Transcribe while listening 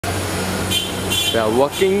We are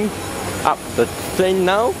walking up the plane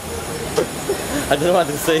now. I don't know what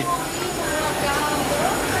to say.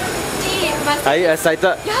 Are you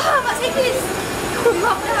excited? Yeah, but say this.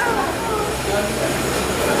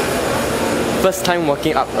 First time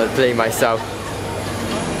walking up a plane myself.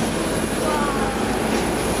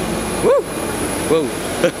 Woo! Whoa!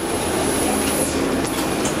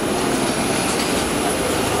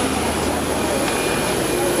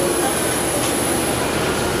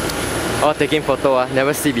 Oh, taking photo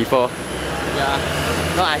never see before. Yeah.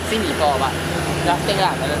 No, I've seen before, but nothing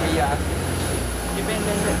memory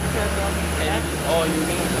Oh, you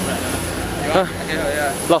mean Huh? okay,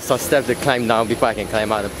 yeah. Lots of steps to climb down before I can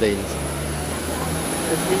climb out of the plane.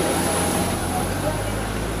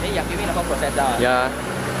 Hey, you mean the whole process down? Yeah.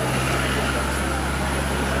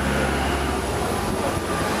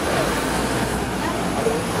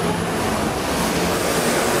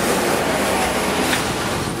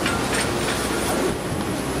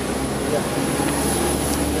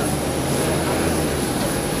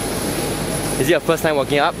 Is it your first time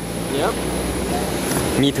walking up? Yep.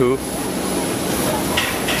 Me too.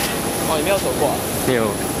 哦，你没有走过？没有。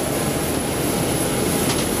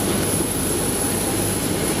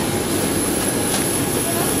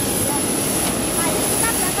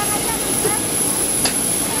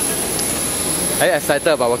Are you excited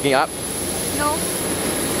about walking up? No.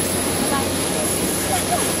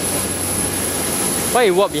 Why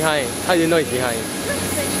you walk behind? How do you know it's behind?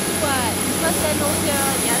 First stand no here,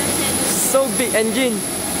 the other stand no here. So big engine.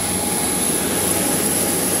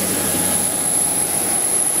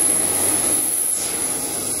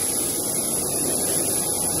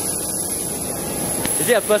 Is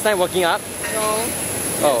it your first time walking up? No.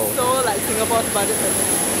 Oh. So like Singapore's budget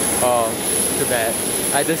airline. Oh, too bad.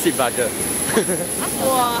 I don't see budget.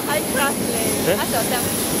 Wow, high class leh. Ask yourself.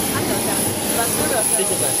 Ask yourself. But still yourself. This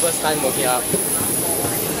is my first time walking up.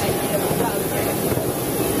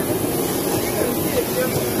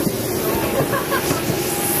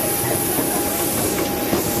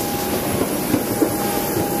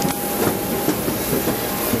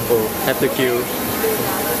 Oh, have to queue.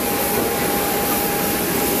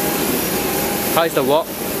 How is the walk?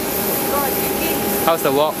 How's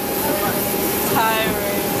the walk? Tiring.